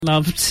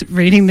Loved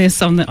reading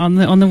this on the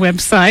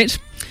website.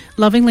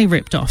 Lovingly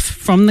ripped off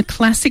from the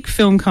classic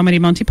film comedy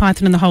Monty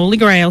Python and the Holy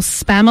Grail,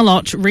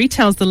 Spamalot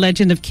retells the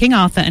legend of King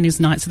Arthur and his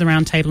Knights of the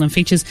Round Table and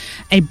features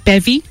a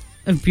bevy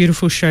of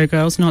beautiful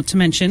showgirls, not to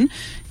mention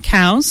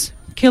cows,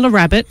 killer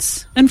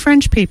rabbits and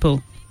French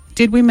people.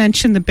 Did we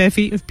mention the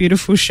bevy of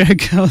beautiful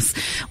showgirls?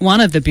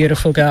 One of the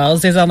beautiful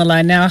girls is on the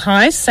line now.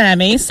 Hi,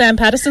 Sammy. Sam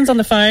Patterson's on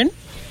the phone.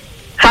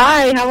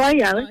 Hi, how are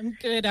you, Alex?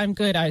 I'm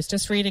good. I was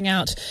just reading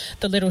out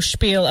the little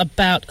spiel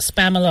about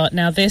Spamalot.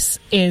 Now,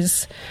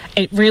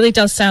 it really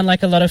does sound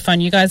like a lot of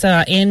fun. You guys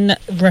are in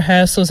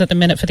rehearsals at the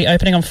minute for the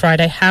opening on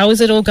Friday. How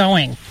is it all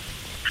going?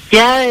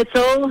 Yeah, it's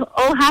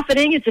all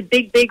happening. It's a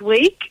big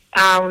week.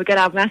 We've got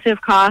our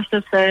massive cast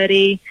of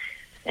 30,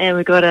 and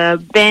we've got a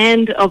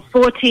band of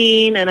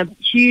 14 and a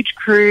huge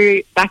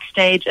crew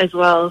backstage as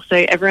well. So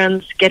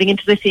everyone's getting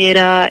into the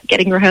theatre,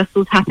 getting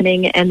rehearsals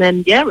happening, and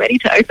then, ready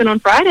to open on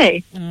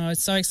Friday. Oh,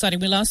 it's so exciting.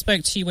 We last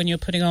spoke to you when you were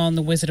putting on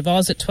The Wizard of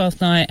Oz at 12th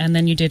Night, and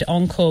then you did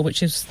Encore,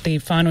 which is the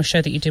final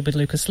show that you did with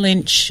Lucas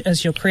Lynch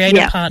as your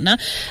creative partner.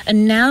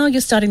 And now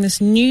you're starting this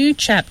new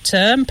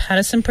chapter,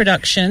 Patterson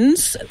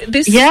Productions.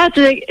 It's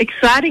an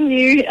exciting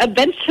new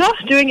adventure,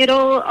 doing it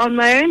all on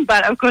my own,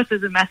 but of course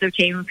there's a massive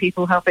team of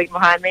people helping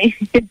behind me.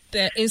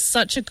 There is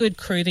such a good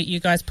crew that you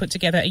guys put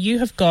together. You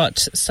have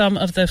got some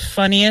of the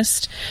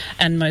funniest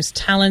and most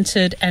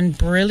talented and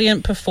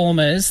brilliant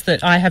performers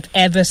that I have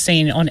ever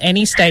seen on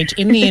any stage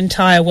in the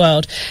entire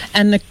world.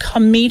 And the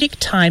comedic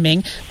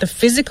timing, the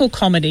physical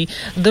comedy,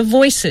 the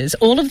voices,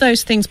 all of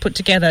those things put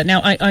together.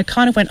 Now, I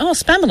kind of went,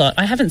 Spamalot,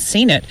 I haven't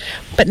seen it.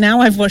 But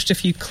now I've watched a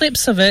few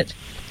clips of it,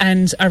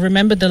 and I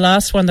remembered the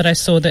last one that I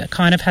saw that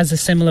kind of has a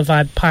similar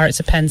vibe, Pirates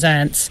of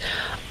Penzance.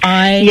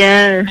 I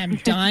am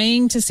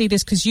dying to see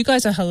this because you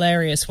guys are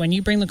hilarious. When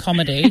you bring the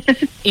comedy,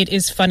 it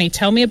is funny.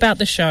 Tell me about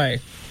the show.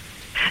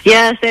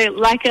 Yeah, so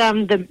like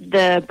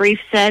the brief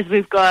says,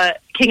 we've got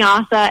King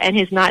Arthur and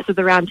his Knights of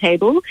the Round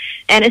Table,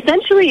 and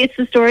essentially it's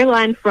the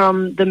storyline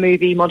from the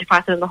movie Monty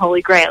Python and the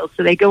Holy Grail.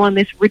 So they go on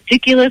this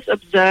ridiculous,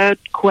 absurd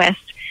quest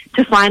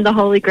to find the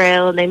Holy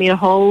Grail, and they meet a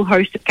whole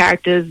host of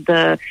characters,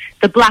 the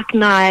Black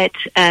Knight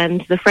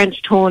and the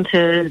French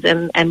Taunters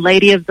and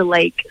Lady of the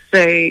Lake. So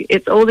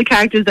it's all the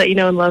characters that you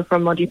know and love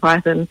from Monty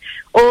Python,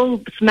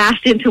 all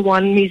smashed into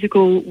one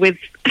musical with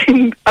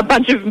a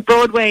bunch of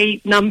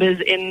Broadway numbers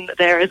in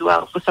there as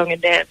well for song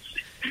and dance.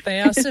 They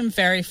are some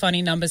very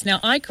funny numbers. Now,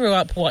 I grew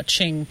up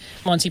watching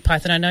Monty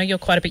Python. I know you're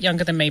quite a bit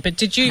younger than me,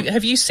 but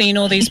have you seen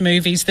all these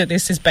movies that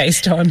this is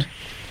based on?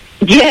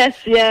 Yes,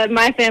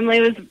 my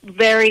family was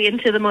very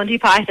into the Monty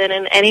Python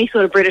and any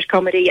sort of British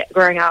comedy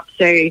growing up.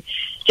 So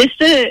just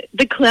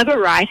the clever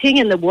writing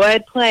and the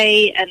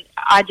wordplay, and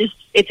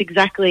it's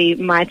exactly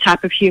my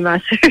type of humour.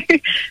 So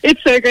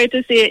it's so great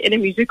to see it in a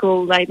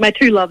musical, like my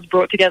two loves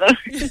brought together.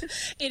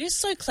 It is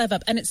so clever,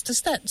 and it's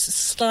just that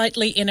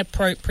slightly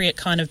inappropriate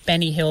kind of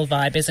Benny Hill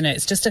vibe, isn't it?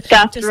 It's just a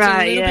little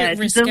bit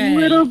risque. It's a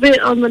little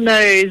bit on the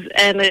nose,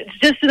 and it's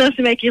just enough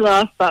to make you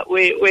laugh, but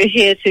we're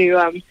here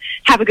to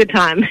have a good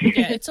time.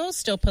 Yeah, it's all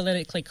still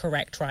politically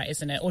correct, right,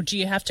 isn't it? Or do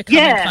you have to come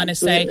and kind of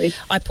say,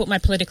 I put my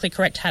politically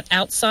correct hat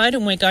outside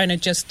and we're going to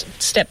just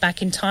step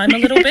back in time a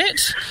little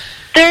bit?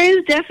 There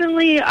is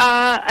definitely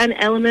an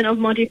element of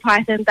Monty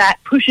Python that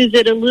pushes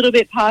it a little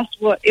bit past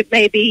what it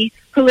may be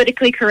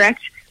politically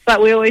correct, but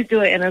we always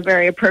do it in a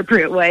very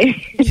appropriate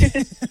way.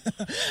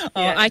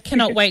 I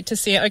cannot wait to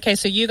see it. Okay,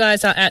 so you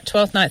guys are at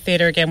 12th Night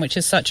Theatre again, which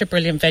is such a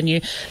brilliant venue.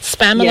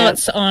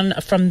 Spamalot's on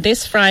from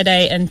this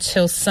Friday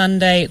until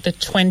Sunday the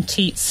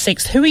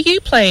 26th. Who are you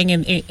playing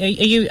in?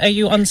 Are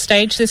you on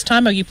stage this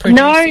time? Are you producing,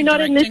 No, not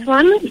directing? in this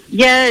one.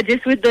 Yeah,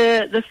 just with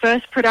the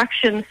first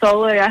production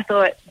solo, I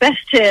thought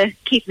best to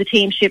keep the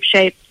team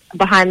ship-shape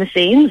behind the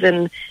scenes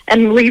and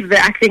leave the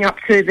acting up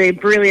to the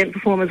brilliant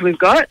performers we've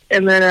got,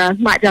 and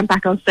then might jump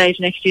back on stage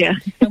next year.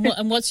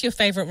 And what's your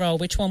favourite role?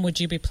 Which one would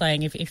you be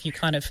playing if you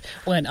kind of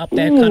weren't up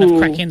there kind of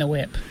cracking the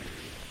whip?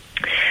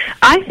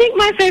 I think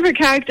my favourite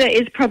character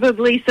is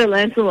probably Sir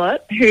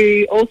Lancelot,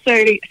 who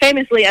also,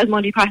 famously, as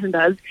Monty Python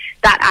does,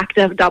 that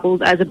actor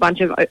doubles as a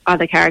bunch of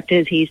other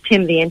characters. He's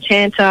Tim the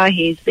Enchanter,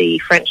 he's the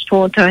French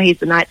Taunter, he's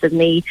the Knights of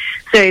Ni.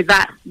 So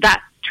that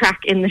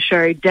track in the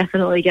show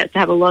definitely gets to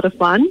have a lot of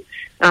fun.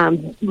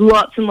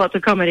 Lots and lots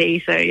of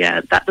comedy. So,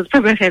 that's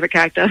probably my favourite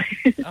character.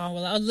 Oh,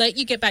 well, I'll let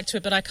you get back to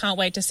it, but I can't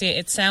wait to see it.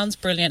 It sounds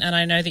brilliant, and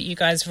I know that you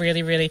guys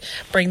really, really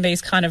bring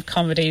these kind of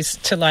comedies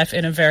to life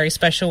in a very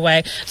special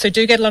way. So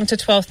do get along to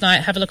 12th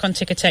Night. Have a look on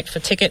Ticketek for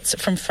tickets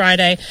from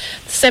Friday,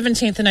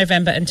 17th of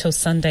November until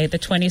Sunday, the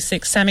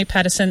 26th. Sammy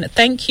Patterson,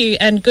 thank you,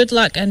 and good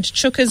luck, and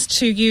chukas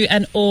to you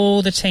and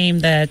all the team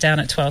there down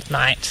at 12th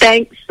Night.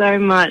 Thanks so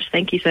much.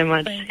 Thank you so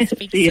much.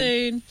 Speak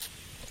soon.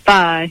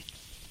 Bye.